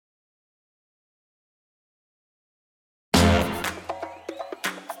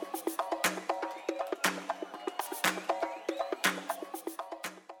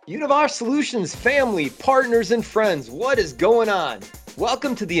Univar Solutions family, partners, and friends, what is going on?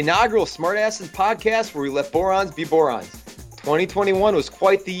 Welcome to the inaugural Smart Acids podcast where we let borons be borons. 2021 was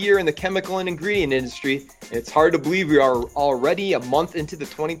quite the year in the chemical and ingredient industry, and it's hard to believe we are already a month into the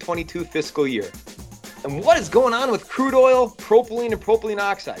 2022 fiscal year. And what is going on with crude oil, propylene, and propylene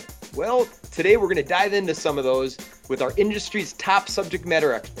oxide? Well, today we're going to dive into some of those with our industry's top subject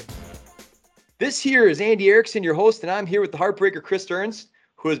matter expert. This here is Andy Erickson, your host, and I'm here with the heartbreaker Chris Ernst,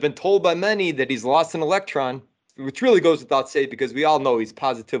 who has been told by many that he's lost an electron, which really goes without saying because we all know he's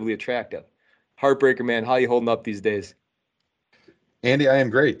positively attractive. Heartbreaker, man, how you holding up these days? Andy, I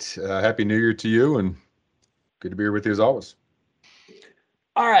am great. Happy New Year to you, and good to be here with you as always.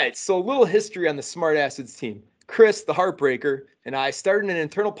 All right, so a little history on the Smart Acids team. Chris, the heartbreaker, and I started an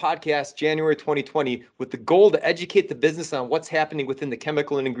internal podcast January 2020 with the goal to educate the business on what's happening within the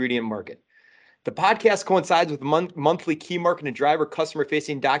chemical and ingredient market. The podcast coincides with a monthly key market and driver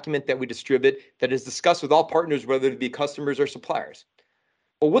customer-facing document that we distribute that is discussed with all partners, whether it be customers or suppliers.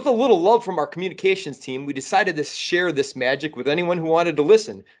 Well, with a little love from our communications team, we decided to share this magic with anyone who wanted to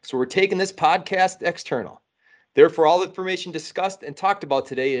listen. So we're taking this podcast external. Therefore, all the information discussed and talked about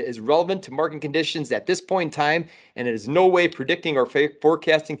today is relevant to market conditions at this point in time, and it is no way predicting or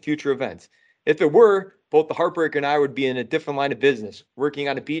forecasting future events. If it were, both the heartbreaker and I would be in a different line of business, working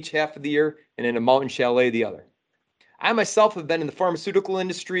on a beach half of the year and in a mountain chalet the other. I myself have been in the pharmaceutical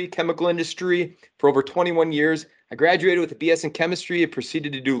industry, chemical industry for over 21 years. I graduated with a BS in chemistry and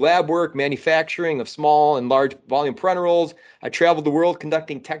proceeded to do lab work, manufacturing of small and large volume parenterals. I traveled the world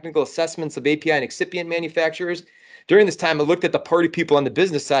conducting technical assessments of API and excipient manufacturers. During this time, I looked at the party people on the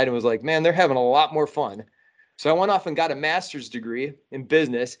business side and was like, man, they're having a lot more fun. So I went off and got a master's degree in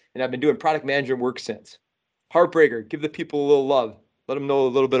business, and I've been doing product management work since. Heartbreaker, give the people a little love. Let them know a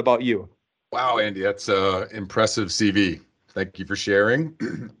little bit about you. Wow, Andy, that's an impressive CV. Thank you for sharing.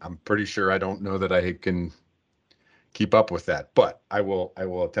 I'm pretty sure I don't know that I can keep up with that, but I will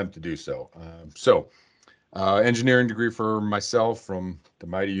attempt to do so. Engineering degree for myself from the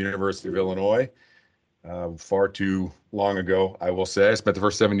mighty University of Illinois. Far too long ago, I will say. I spent the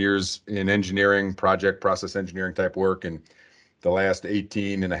first 7 years in engineering, project process engineering type work, and the last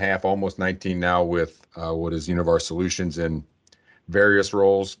 18 and a half, almost 19 now with what is Univar Solutions in various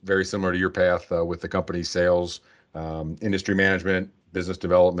roles, very similar to your path with the company sales, industry management, business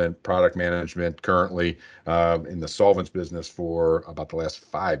development, product management, currently in the solvents business for about the last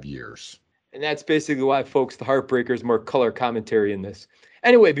 5 years. And that's basically why, folks, the heartbreaker is more color commentary in this.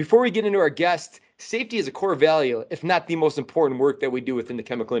 Anyway, before we get into our guest, safety is a core value, if not the most important work that we do within the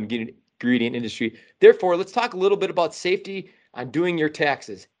chemical and ingredient industry. Therefore, let's talk a little bit about safety on doing your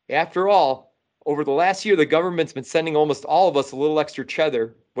taxes. After all, over the last year, the government's been sending almost all of us a little extra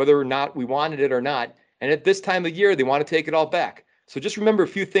cheddar, whether or not we wanted it or not. And at this time of year, they want to take it all back. So just remember a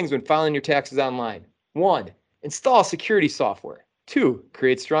few things when filing your taxes online. 1, install security software. 2,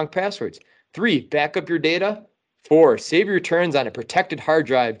 create strong passwords. 3, back up your data. 4, save your returns on a protected hard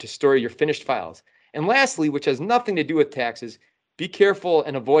drive to store your finished files. And lastly, which has nothing to do with taxes, be careful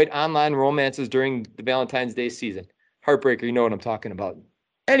and avoid online romances during the Valentine's Day season. Heartbreaker, you know what I'm talking about.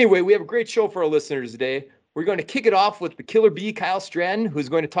 Anyway, we have a great show for our listeners today. We're going to kick it off with the killer bee, Kyle Stratton, who's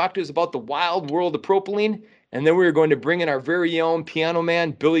going to talk to us about the wild world of propylene. And then we're going to bring in our very own piano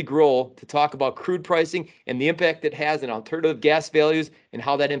man, Billy Grohl, to talk about crude pricing and the impact it has on alternative gas values and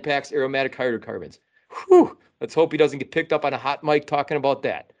how that impacts aromatic hydrocarbons. Whew, let's hope he doesn't get picked up on a hot mic talking about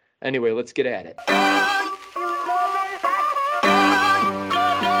that. Anyway, let's get at it.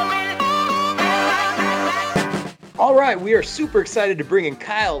 All right, we are super excited to bring in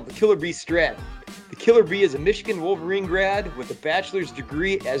Kyle, the Killer Bee Stratton. The Killer Bee is a Michigan Wolverine grad with a bachelor's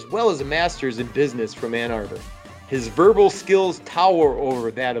degree as well as a master's in business from Ann Arbor. His verbal skills tower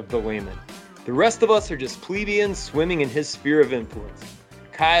over that of the layman. The rest of us are just plebeians swimming in his sphere of influence.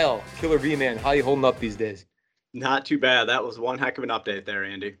 Kyle, Killer Bee man, how you holding up these days? Not too bad. That was one heck of an update there,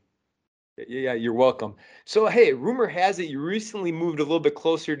 Andy. Yeah, you're welcome. So, hey, rumor has it you recently moved a little bit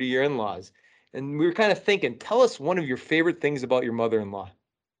closer to your in-laws. And we were kind of thinking, tell us one of your favorite things about your mother-in-law.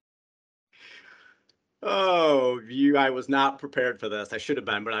 Oh, I was not prepared for this. I should have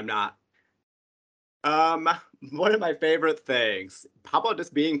been, but I'm not. One of my favorite things. How about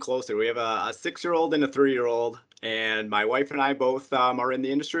just being closer? We have a 6-year-old and a 3-year-old, and my wife and I both are in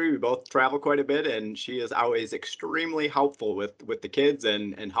the industry. We both travel quite a bit, and she is always extremely helpful with the kids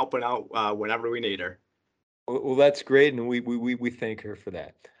and helping out whenever we need her. Well, that's great, and we thank her for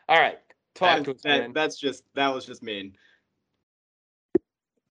that. All right, talk to us, man. That was just mean.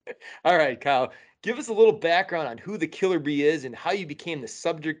 All right, Kyle, give us a little background on who the Killer Bee is and how you became the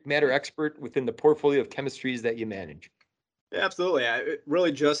subject matter expert within the portfolio of chemistries that you manage. Yeah, absolutely.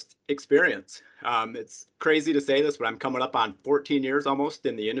 Really just experience. It's crazy to say this, but I'm coming up on 14 years almost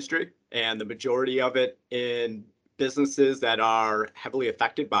in the industry, and the majority of it in businesses that are heavily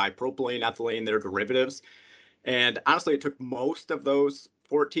affected by propylene, ethylene, their derivatives. And honestly, it took most of those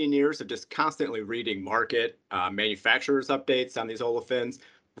 14 years of just constantly reading market manufacturers' updates on these olefins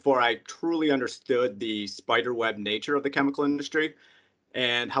before I truly understood the spider web nature of the chemical industry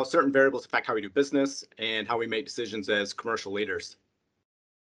and how certain variables affect how we do business and how we make decisions as commercial leaders.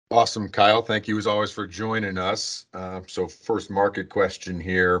 Awesome, Kyle. Thank you as always for joining us. So first market question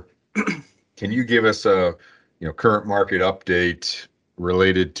here. Can you give us a current market update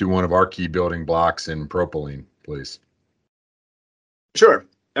related to one of our key building blocks in propylene, please? Sure.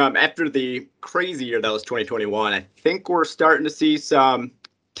 After the crazy year that was 2021, I think we're starting to see some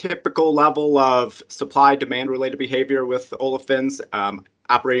typical level of supply demand related behavior with olefins.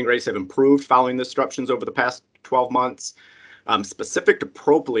 Operating rates have improved following the disruptions over the past 12 months. Specific to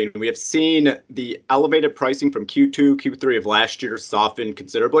propylene, we have seen the elevated pricing from Q2, Q3 of last year soften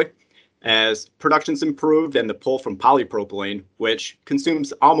considerably as production's improved and the pull from polypropylene, which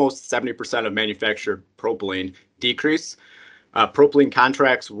consumes almost 70% of manufactured propylene, decrease. Propylene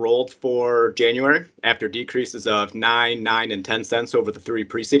contracts rolled for January after decreases of 9, and 10 cents over the 3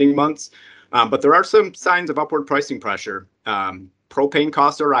 preceding months. But there are some signs of upward pricing pressure. Propane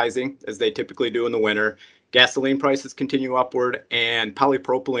costs are rising, as they typically do in the winter. Gasoline prices continue upward, and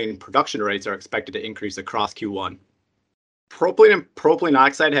polypropylene production rates are expected to increase across Q1. Propylene and propylene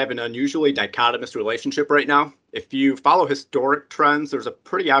oxide have an unusually dichotomous relationship right now. If you follow historic trends, there's a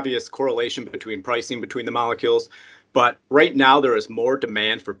pretty obvious correlation between pricing between the molecules. But right now, there is more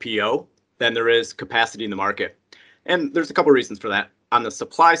demand for PO than there is capacity in the market. And there's a couple of reasons for that. On the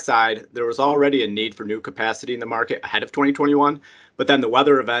supply side, there was already a need for new capacity in the market ahead of 2021. But then the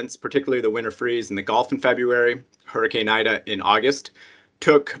weather events, particularly the winter freeze in the Gulf in February, Hurricane Ida in August,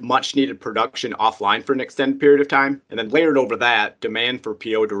 took much needed production offline for an extended period of time. And then layered over that, demand for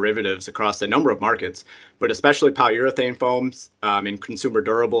PO derivatives across a number of markets, but especially polyurethane foams in consumer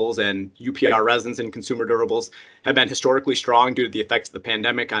durables and UPR resins in consumer durables have been historically strong due to the effects of the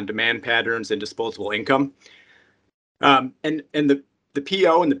pandemic on demand patterns and disposable income. And the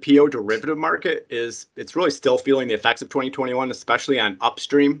PO and the PO derivative market it's really still feeling the effects of 2021, especially on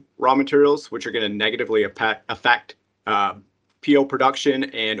upstream raw materials, which are going to negatively affect PO production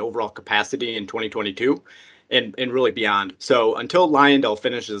and overall capacity in 2022 and really beyond. So until Lyondell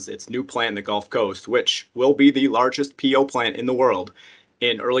finishes its new plant in the Gulf Coast, which will be the largest PO plant in the world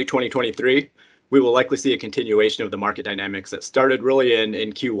in early 2023, we will likely see a continuation of the market dynamics that started really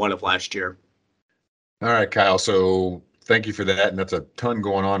in Q1 of last year. All right, Kyle. So thank you for that. And that's a ton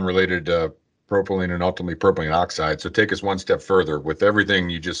going on related to propylene and ultimately propylene oxide. So take us one step further. With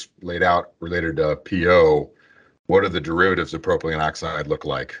everything you just laid out related to PO, what do the derivatives of propylene oxide look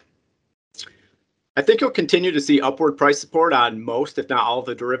like? I think you'll continue to see upward price support on most, if not all, of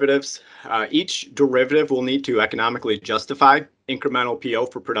the derivatives. Each derivative will need to economically justify incremental PO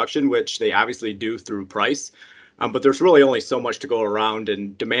for production, which they obviously do through price. But there's really only so much to go around,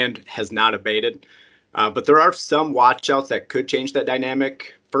 and demand has not abated. But there are some watchouts that could change that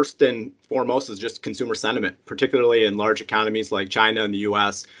dynamic. First and foremost is just consumer sentiment, particularly in large economies like China and the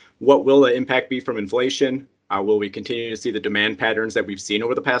US. What will the impact be from inflation? Will we continue to see the demand patterns that we've seen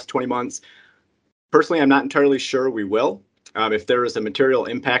over the past 20 months? Personally, I'm not entirely sure we will. If there is a material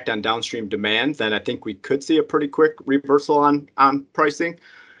impact on downstream demand, then I think we could see a pretty quick reversal on pricing.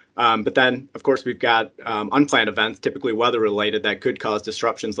 But then, of course, we've got unplanned events, typically weather related, that could cause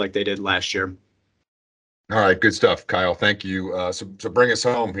disruptions like they did last year. All right, good stuff, Kyle. Thank you. So bring us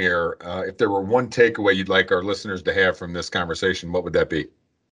home here. If there were one takeaway you'd like our listeners to have from this conversation, what would that be?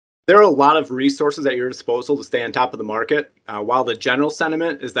 There are a lot of resources at your disposal to stay on top of the market. While the general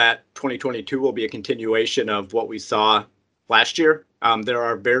sentiment is that 2022 will be a continuation of what we saw last year, there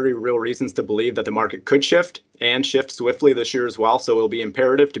are very real reasons to believe that the market could shift and shift swiftly this year as well. So it'll be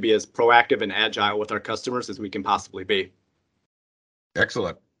imperative to be as proactive and agile with our customers as we can possibly be.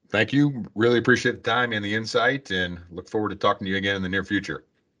 Excellent. Thank you. Really appreciate the time and the insight, and look forward to talking to you again in the near future.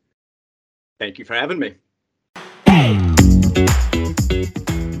 Thank you for having me.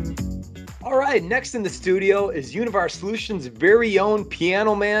 All right, next in the studio is Univar Solutions' very own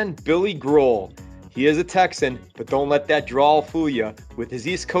piano man, Billy Grohl. He is a Texan, but don't let that drawl fool you. With his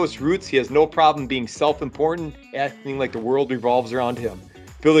East Coast roots, he has no problem being self-important, acting like the world revolves around him.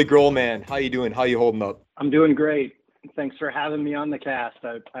 Billy Grohl, man, how you doing? How you holding up? I'm doing great. Thanks for having me on the cast.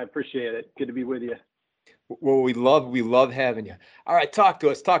 I appreciate it. Good to be with you. Well, we love having you. All right, talk to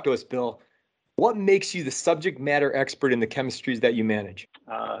us, Bill. What makes you the subject matter expert in the chemistries that you manage?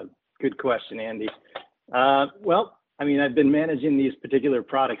 Good question, Andy. Well, I mean, I've been managing these particular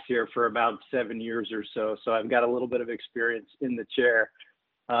products here for about 7 years or so. So I've got a little bit of experience in the chair.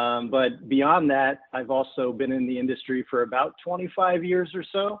 But beyond that, I've also been in the industry for about 25 years or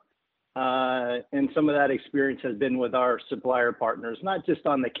so. And some of that experience has been with our supplier partners, not just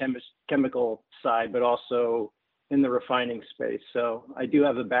on the chemical side, but also in the refining space. So I do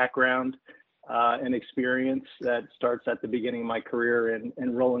have a background and experience that starts at the beginning of my career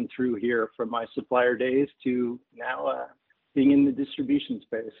and rolling through here from my supplier days to now being in the distribution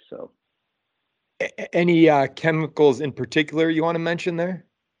space. So, Any chemicals in particular you want to mention there?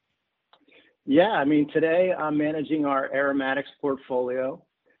 yeah, I mean, today I'm managing our aromatics portfolio.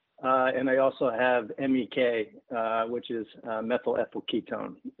 And I also have MEK, which is methyl ethyl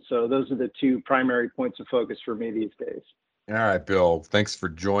ketone. So those are the two primary points of focus for me these days. All right, Bill, thanks for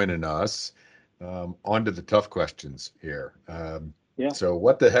joining us. On to the tough questions here. Yeah. So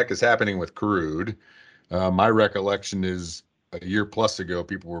what the heck is happening with crude? My recollection is a year plus ago,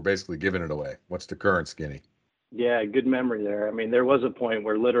 people were basically giving it away. What's the current skinny? Yeah, good memory there. I mean, there was a point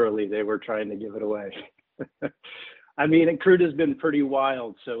where literally they were trying to give it away. I mean, and crude has been pretty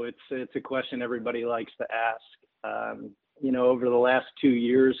wild, so it's a question everybody likes to ask. You know, over the last 2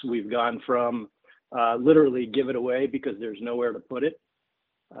 years, we've gone from literally give it away because there's nowhere to put it,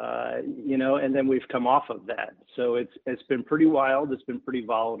 you know, and then we've come off of that. So it's been pretty wild. It's been pretty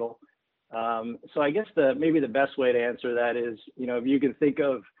volatile. So I guess maybe the best way to answer that is, you know, if you can think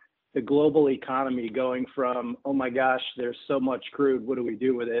of the global economy going from, oh my gosh, there's so much crude, what do we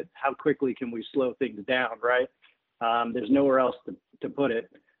do with it? How quickly can we slow things down, right? There's nowhere else to put it,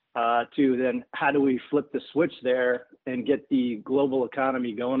 to then how do we flip the switch there and get the global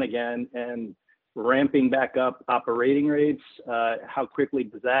economy going again and ramping back up operating rates? How quickly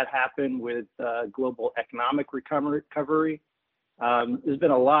does that happen with global economic recovery? There's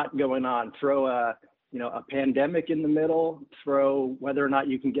been a lot going on. Throw a pandemic in the middle, throw whether or not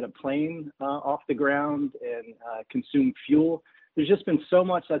you can get a plane off the ground and consume fuel. There's just been so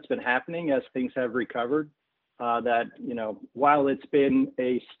much that's been happening as things have recovered. That, you know, while it's been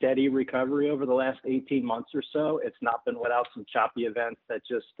a steady recovery over the last 18 months or so, it's not been without some choppy events that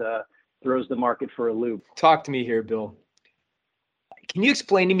just throws the market for a loop. Talk to me here, Bill. Can you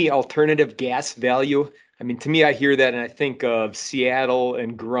explain to me alternative gas value? I mean, to me, I hear that and I think of Seattle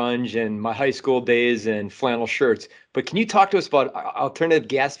and grunge and my high school days and flannel shirts. But can you talk to us about alternative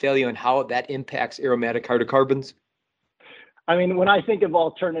gas value and how that impacts aromatic hydrocarbons? I mean, when I think of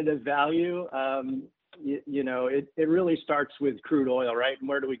alternative value, you know, it really starts with crude oil, right? And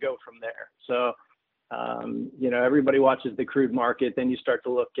where do we go from there? So, you know, everybody watches the crude market. Then you start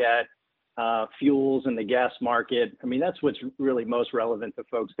to look at fuels and the gas market. I mean, that's what's really most relevant to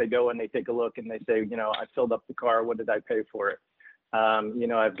folks. They go and they take a look and they say, you know, I filled up the car. What did I pay for it? You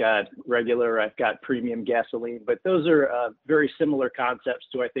know, I've got premium gasoline, but those are very similar concepts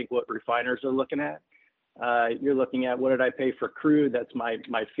to, I think, what refiners are looking at. You're looking at what did I pay for crude? That's my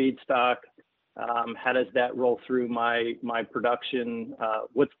feedstock. How does that roll through my production?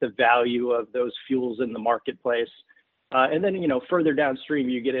 What's the value of those fuels in the marketplace? And then, you know, further downstream,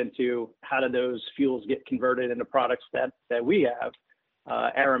 you get into how do those fuels get converted into products that we have,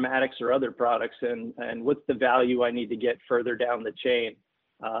 aromatics or other products, and what's the value I need to get further down the chain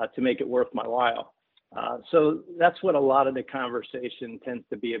to make it worth my while. So that's what a lot of the conversation tends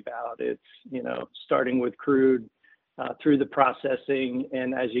to be about. It's, you know, starting with crude, through the processing,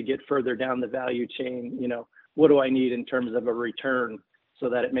 and as you get further down the value chain, you know, what do I need in terms of a return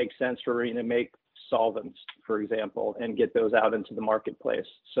so that it makes sense for me to make solvents, for example, and get those out into the marketplace.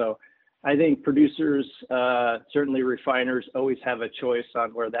 So I think producers, certainly refiners, always have a choice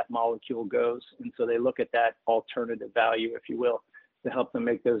on where that molecule goes. And so they look at that alternative value, if you will, to help them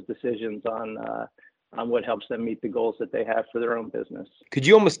make those decisions on what helps them meet the goals that they have for their own business. Could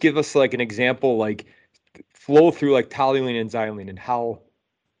you almost give us like an example, like flow through like toluene and xylene and how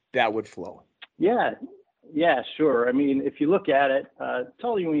that would flow? Yeah, sure. I mean, if you look at it,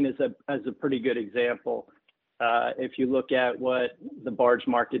 toluene is a pretty good example. If you look at what the barge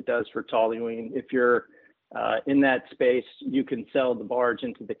market does for toluene, if you're in that space, you can sell the barge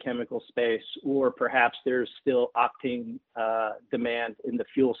into the chemical space, or perhaps there's still octane demand in the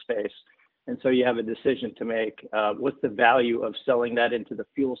fuel space. And so you have a decision to make. What's the value of selling that into the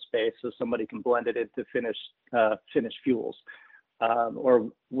fuel space so somebody can blend it into finished fuels?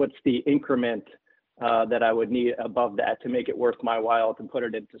 Or what's the increment that I would need above that to make it worth my while to put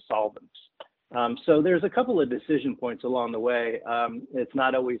it into solvents? So there's a couple of decision points along the way. It's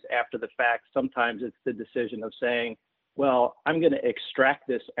not always after the fact. Sometimes it's the decision of saying, well, I'm going to extract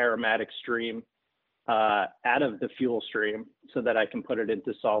this aromatic stream out of the fuel stream so that I can put it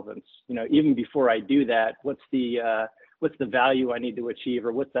into solvents. Even before I do that, what's the value I need to achieve,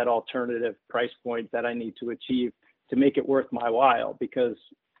 or what's that alternative price point that I need to achieve to make it worth my while? Because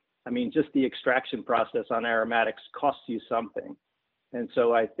just the extraction process on aromatics costs you something. And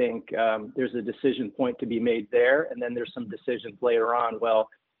so I think there's a decision point to be made there. And then there's some decisions later on. Well,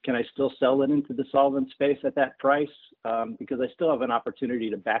 can I still sell it into the solvent space at that price? Because I still have an opportunity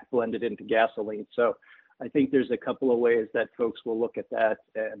to back blend it into gasoline. So I think there's a couple of ways that folks will look at that.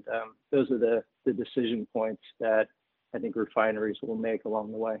 And those are the decision points that I think refineries will make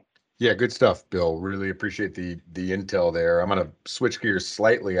along the way. Yeah, good stuff, Bill. Really appreciate the intel there. I'm going to switch gears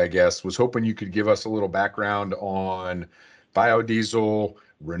slightly, I guess. Was hoping you could give us a little background on biodiesel,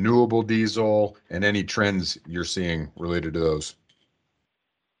 renewable diesel, and any trends you're seeing related to those.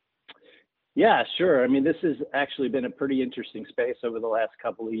 Yeah, sure. This has actually been a pretty interesting space over the last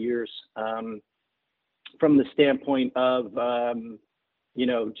couple of years, from the standpoint of,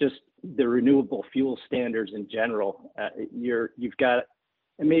 just the renewable fuel standards in general. You've got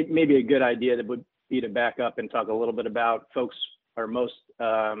maybe a good idea that would be to back up and talk a little bit about folks are most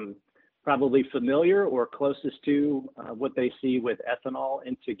probably familiar or closest to what they see with ethanol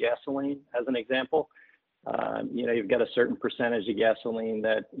into gasoline, as an example. You've got a certain percentage of gasoline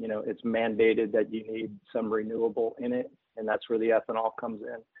that, it's mandated that you need some renewable in it, and that's where the ethanol comes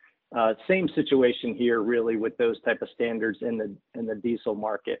in. Same situation here, really, with those type of standards in the diesel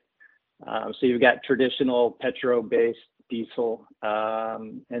market. So you've got traditional petro-based diesel,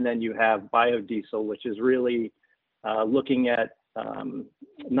 and then you have biodiesel, which is really looking at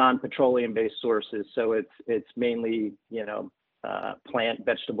non-petroleum based sources. So it's mainly, plant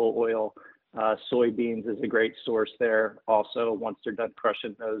vegetable oil. Soybeans is a great source there. Also, once they're done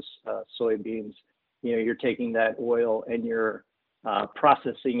crushing those soybeans, you're taking that oil and you're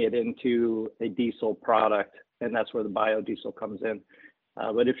processing it into a diesel product, and that's where the biodiesel comes in.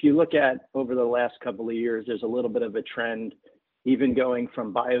 But if you look at over the last couple of years, there's a little bit of a trend, even going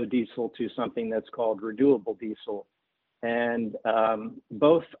from biodiesel to something that's called renewable diesel. And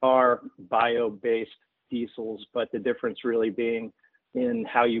both are bio-based diesels, but the difference really being in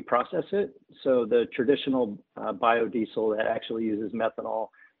how you process it. So the traditional biodiesel that actually uses methanol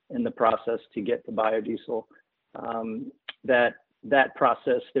in the process to get to biodiesel, that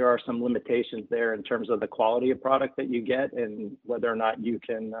process, there are some limitations there in terms of the quality of product that you get and whether or not you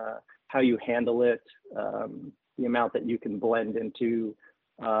can, how you handle it, the amount that you can blend into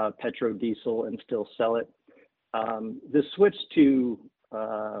petrodiesel and still sell it. The switch to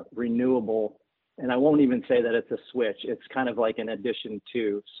renewable, and I won't even say that it's a switch, it's kind of like an addition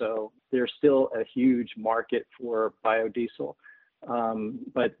to. So there's still a huge market for biodiesel,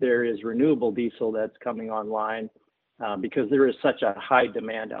 but there is renewable diesel that's coming online because there is such a high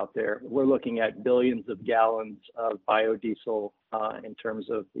demand out there. We're looking at billions of gallons of biodiesel in terms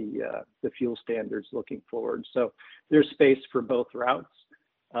of the fuel standards looking forward. So there's space for both routes.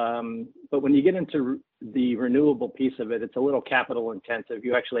 But when you get into the renewable piece of it, it's a little capital intensive.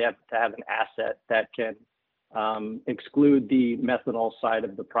 You actually have to have an asset that can exclude the methanol side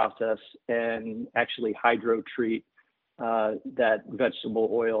of the process and actually hydro treat that vegetable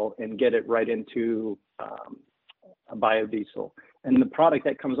oil and get it right into a biodiesel. And the product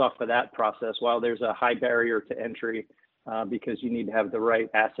that comes off of that process, while there's a high barrier to entry because you need to have the right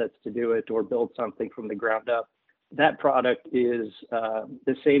assets to do it or build something from the ground up, that product is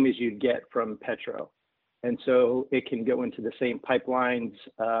the same as you'd get from petro. And so it can go into the same pipelines.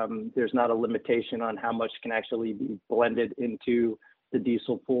 There's not a limitation on how much can actually be blended into the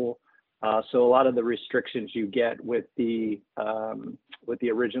diesel pool. So a lot of the restrictions you get with the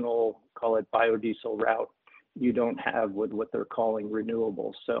original, call it biodiesel route, you don't have with what they're calling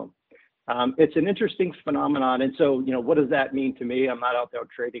renewables. So it's an interesting phenomenon. And so, what does that mean to me? I'm not out there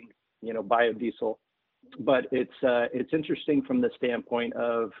trading, biodiesel, but it's interesting from the standpoint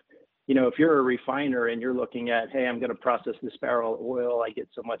of, if you're a refiner and you're looking at, hey, I'm going to process this barrel of oil, I get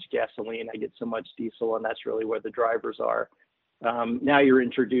so much gasoline, I get so much diesel, and that's really where the drivers are. Now you're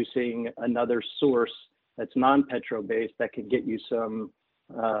introducing another source that's non-petro based that can get you some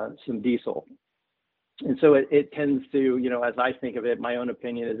diesel. And so it tends to, as I think of it, my own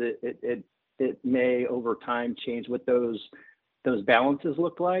opinion is it may over time change what those balances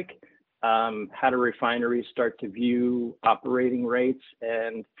look like. How do refineries start to view operating rates?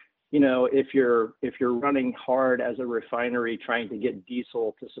 And, if you're running hard as a refinery trying to get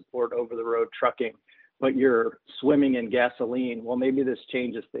diesel to support over the road trucking, but you're swimming in gasoline, well, maybe this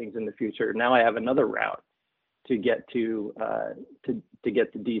changes things in the future. Now I have another route to get to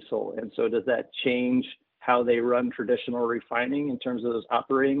get the diesel. And so does that change how they run traditional refining in terms of those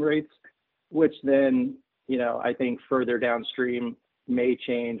operating rates? which then, I think further downstream may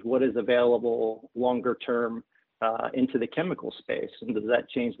change what is available longer term into the chemical space. And does that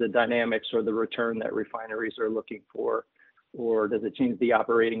change the dynamics or the return that refineries are looking for? Or does it change the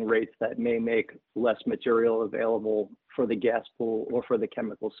operating rates that may make less material available for the gas pool or for the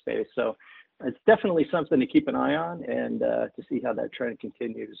chemical space? So it's definitely something to keep an eye on and to see how that trend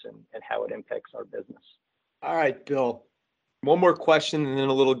continues and how it impacts our business. All right, Bill, one more question and then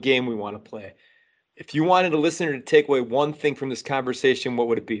a little game we want to play. If you wanted a listener to take away one thing from this conversation, what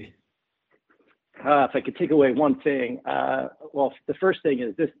would it be? If I could take away one thing, well, the first thing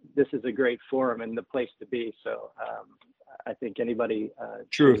is this is a great forum and the place to be. So I think anybody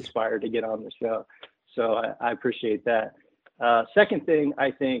should aspire to get on the show. So I appreciate that. Second thing,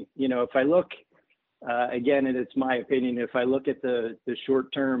 I think, if I look, again, and it's my opinion, if I look at the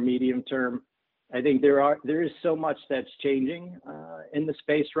short term, medium term, I think there is so much that's changing in the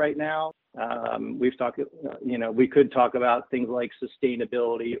space right now. We've talked, we could talk about things like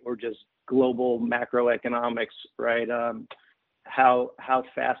sustainability or just global macroeconomics, right? How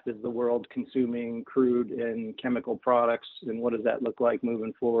fast is the world consuming crude and chemical products, and what does that look like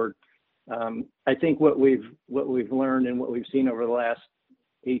moving forward? I think what we've learned and what we've seen over the last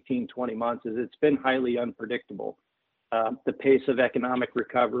 18, 20 months is it's been highly unpredictable. The pace of economic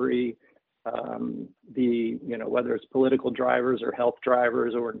recovery, whether it's political drivers or health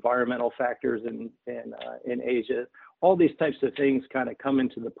drivers or environmental factors in Asia, all these types of things kind of come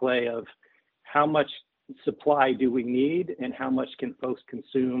into the play of how much supply do we need and how much can folks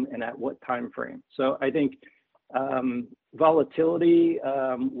consume and at what time frame. So I think volatility,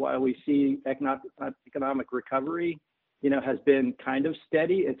 while we see economic recovery, has been kind of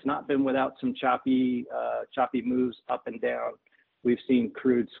steady. It's not been without some choppy moves up and down. We've seen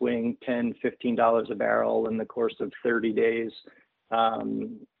crude swing $10, $15 a barrel in the course of 30 days,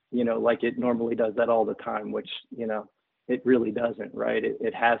 like it normally does that all the time, which, it really doesn't, right?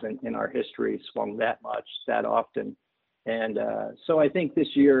 It hasn't in our history swung that much, that often. And so I think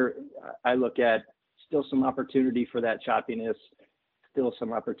this year I look at still some opportunity for that choppiness, still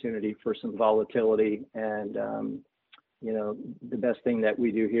some opportunity for some volatility. And, the best thing that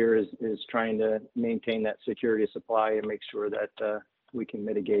we do here is trying to maintain that security of supply and make sure that we can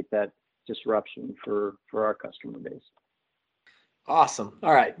mitigate that disruption for our customer base. Awesome.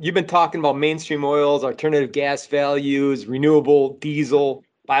 All right. You've been talking about mainstream oils, alternative gas values, renewable diesel,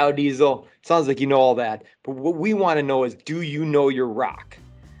 biodiesel. Sounds like you know all that. But what we want to know is, do you know your rock?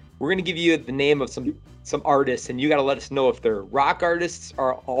 We're going to give you the name of some artists, and you got to let us know if they're rock artists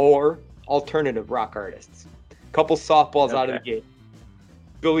or alternative rock artists. Couple softballs out of the gate.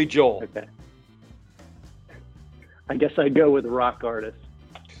 Billy Joel. Okay. I guess I'd go with rock artist.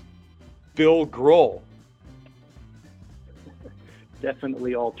 Bill Grohl.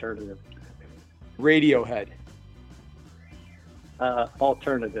 Definitely alternative. Radiohead.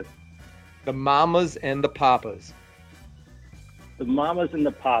 Alternative. The Mamas and the Papas. The Mamas and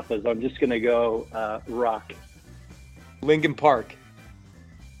the Papas. I'm just going to go rock. Linkin Park.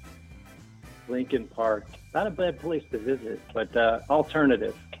 Linkin Park. Not a bad place to visit, but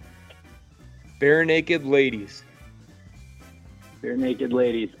alternative. Bare Naked Ladies. Bare Naked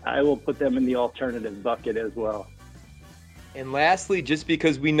Ladies. I will put them in the alternative bucket as well. And lastly, just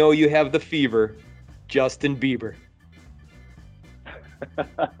because we know you have the fever, Justin Bieber.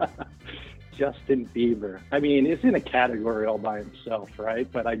 Justin Bieber. I mean, it's in a category all by himself, right?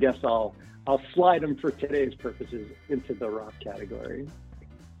 But I guess I'll slide him for today's purposes into the rock category.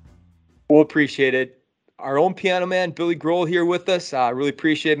 We'll appreciate it. Our own piano man, Billy Grohl, here with us. Really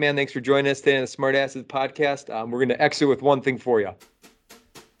appreciate it, man. Thanks for joining us today on the Smart Assets podcast. We're going to exit with one thing for you.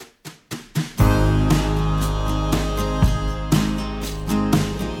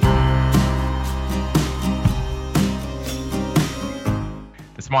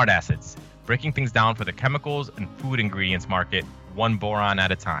 The Smart Assets, breaking things down for the chemicals and food ingredients market, one boron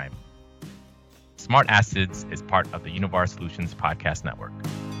at a time. Smart Assets is part of the Univar Solutions Podcast Network.